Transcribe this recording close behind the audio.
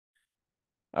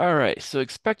All right, so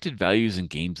expected values in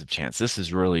games of chance. This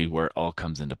is really where it all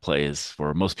comes into play, is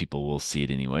for most people will see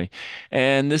it anyway.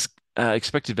 And this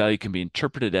expected value can be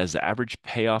interpreted as the average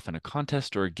payoff in a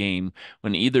contest or a game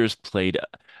when either is played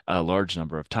a large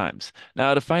number of times.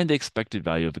 Now, to find the expected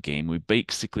value of a game, we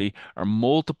basically are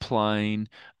multiplying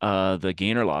the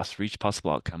gain or loss for each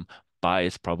possible outcome by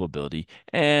its probability,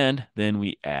 and then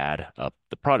we add up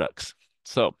the products.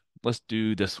 So let's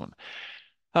do this one.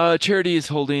 Charity is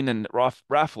holding a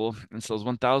raffle and sells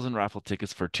 1,000 raffle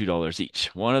tickets for $2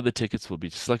 each. One of the tickets will be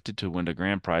selected to win a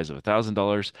grand prize of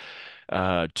 $1,000.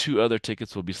 Two other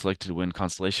tickets will be selected to win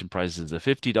consolation prizes of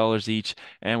 $50 each,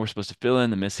 and we're supposed to fill in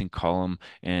the missing column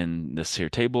in this here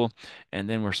table, and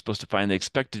then we're supposed to find the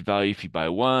expected value if you buy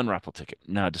one raffle ticket.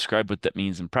 Now, describe what that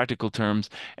means in practical terms,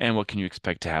 and what can you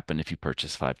expect to happen if you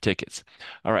purchase 5 tickets.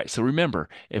 All right, so remember,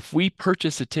 if we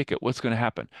purchase a ticket, what's going to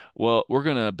happen? Well, we're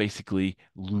going to basically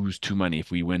lose 2 money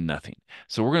if we win nothing.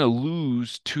 So we're going to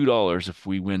lose $2 if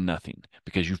we win nothing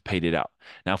because you've paid it out.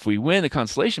 Now, if we win the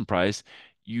consolation prize,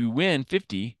 you win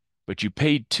 50, but you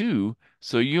paid 2,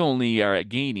 so you only are at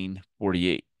gaining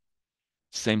 48.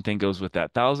 Same thing goes with that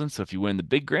 1,000. So if you win the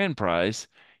big grand prize,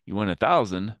 you win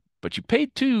 1,000, but you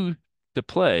paid 2 to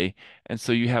play, and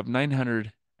so you have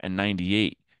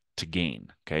 998 to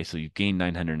gain. Okay, so you gain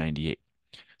 998.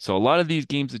 So a lot of these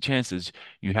games of chances,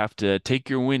 you have to take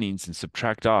your winnings and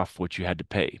subtract off what you had to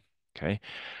pay. Okay.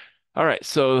 All right,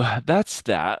 so that's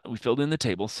that. We filled in the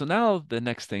table. So now the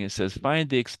next thing it says find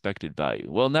the expected value.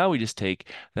 Well, now we just take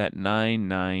that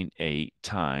 998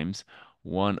 times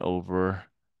 1 over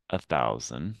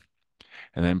 1,000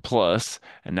 and then plus,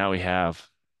 and now we have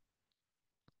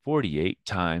 48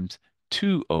 times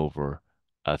 2 over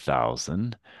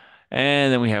 1,000.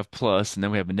 And then we have plus, and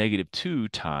then we have a -2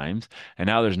 times, and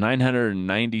now there's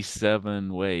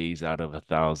 997 ways out of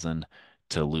 1,000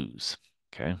 to lose.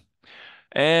 Okay.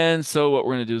 And so what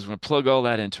we're going to do is we're going to plug all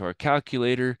that into our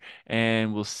calculator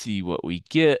and we'll see what we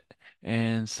get.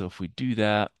 And so if we do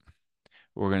that,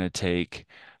 we're going to take,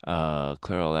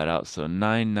 clear all that out. So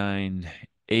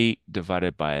 998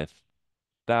 divided by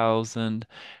 1,000.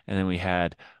 And then we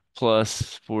had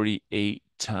plus 48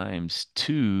 times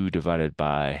 2 divided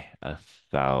by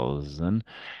 1,000.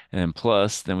 And then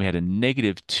plus, then we had a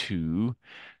 -2.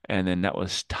 And then that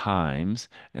was times.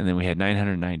 And then we had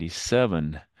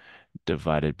 997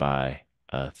 divided by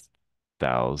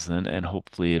 1,000, and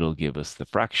hopefully it'll give us the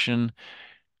fraction.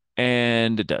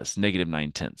 And it does,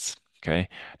 -9/10. Okay.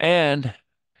 And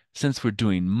since we're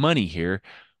doing money here,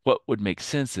 what would make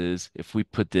sense is if we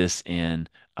put this in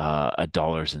a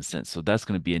dollars and cents. So that's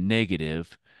going to be a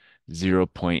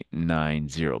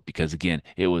 -0.90 because again,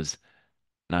 it was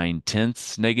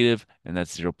 9/10 negative, and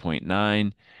that's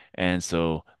 0.9. And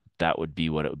so that would be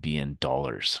what it would be in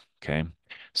dollars. Okay.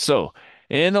 So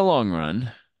in the long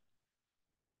run,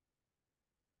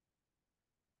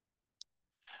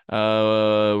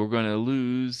 we're going to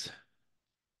lose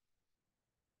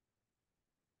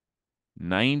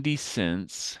 90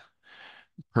 cents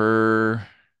per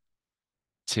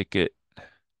ticket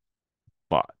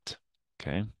bought.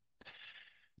 Okay.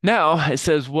 Now it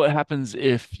says what happens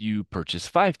if you purchase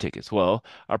 5 tickets? Well,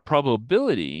 our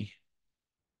probability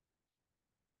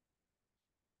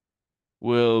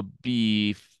will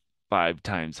be 5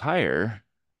 times higher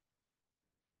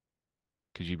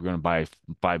because you're going to buy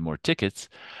 5 more tickets.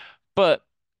 But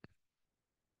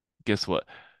guess what?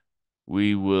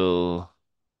 We will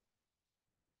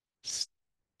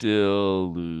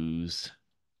still lose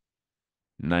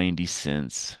 90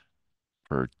 cents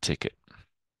per ticket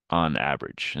on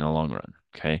average in the long run.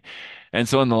 Okay. And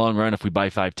so in the long run, if we buy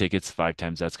 5 tickets, 5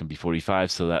 times that's going to be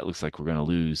 45. So that looks like we're going to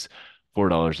lose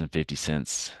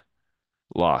 $4.50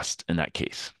 lost in that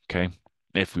case. Okay.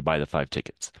 If we buy the 5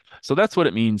 tickets. So that's what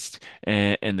it means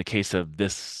in the case of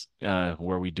this, where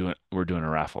we're doing a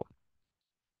raffle.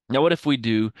 Now, what if we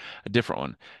do a different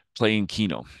one? Playing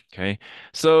Keno. Okay.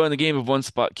 So in the game of one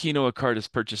spot Keno, a card is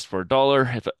purchased for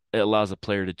 $1 if it allows a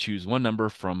player to choose one number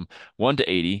from 1 to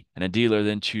 80, and a dealer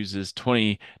then chooses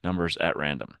 20 numbers at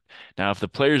random. Now, if the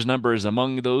player's number is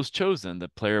among those chosen, the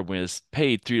player was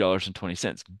paid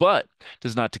 $3.20, but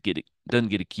doesn't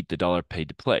get to keep the dollar paid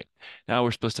to play. Now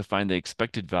we're supposed to find the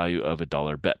expected value of a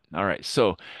dollar bet. All right,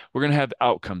 so we're going to have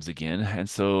outcomes again. And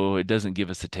so it doesn't give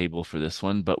us a table for this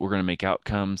one, but we're going to make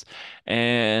outcomes.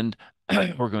 And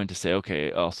we're going to say,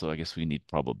 okay, also, I guess we need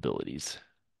probabilities.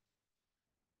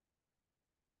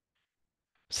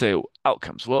 Say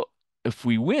outcomes. Well, if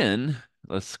we win,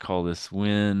 let's call this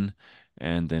win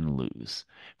and then lose.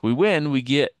 If we win, we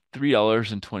get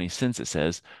 $3.20, it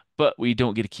says, but we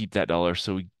don't get to keep that dollar,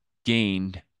 so we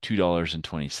gained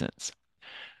 $2.20.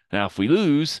 Now, if we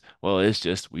lose, well, it's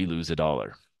just we lose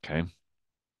 $1. Okay.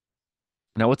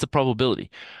 Now, what's the probability?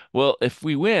 Well, if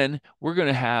we win, we're going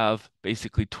to have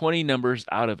basically 20 numbers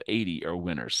out of 80 are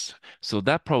winners. So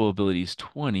that probability is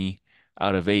 20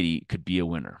 out of 80 could be a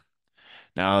winner.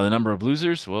 Now, the number of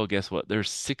losers, well, guess what? There's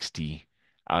 60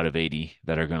 out of 80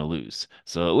 that are going to lose.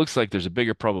 So it looks like there's a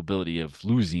bigger probability of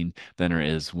losing than there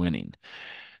is winning.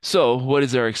 So what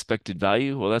is our expected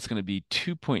value? Well, that's going to be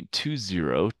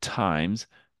 2.20 times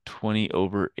 20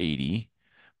 over 80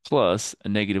 plus a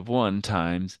 -1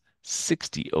 times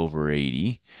 60 over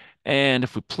 80. And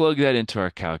if we plug that into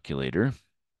our calculator,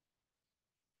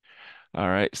 all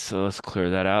right, so let's clear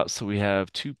that out. So we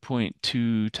have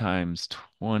 2.2 times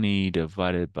 20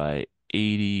 divided by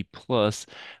 80 plus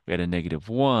we had a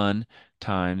 -1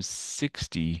 times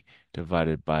 60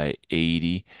 divided by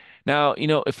 80. Now,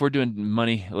 if we're doing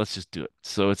money, let's just do it.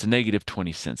 So it's a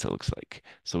 -20 cents, it looks like.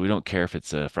 So we don't care if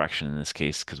it's a fraction in this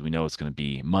case because we know it's going to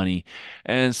be money.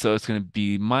 And so it's going to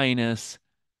be minus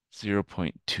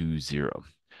 0.20.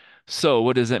 So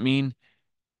what does that mean?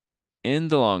 In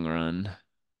the long run,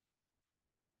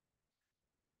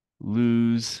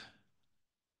 lose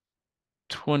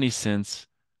 20 cents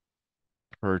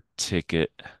per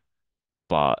ticket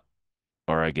bought,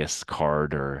 or I guess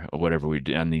card or whatever we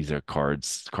do. And these are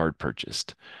cards, card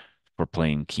purchased for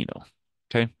playing Keno.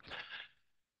 Okay.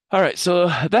 All right. So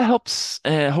that helps,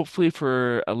 hopefully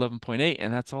for 11.8.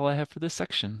 And that's all I have for this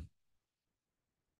section.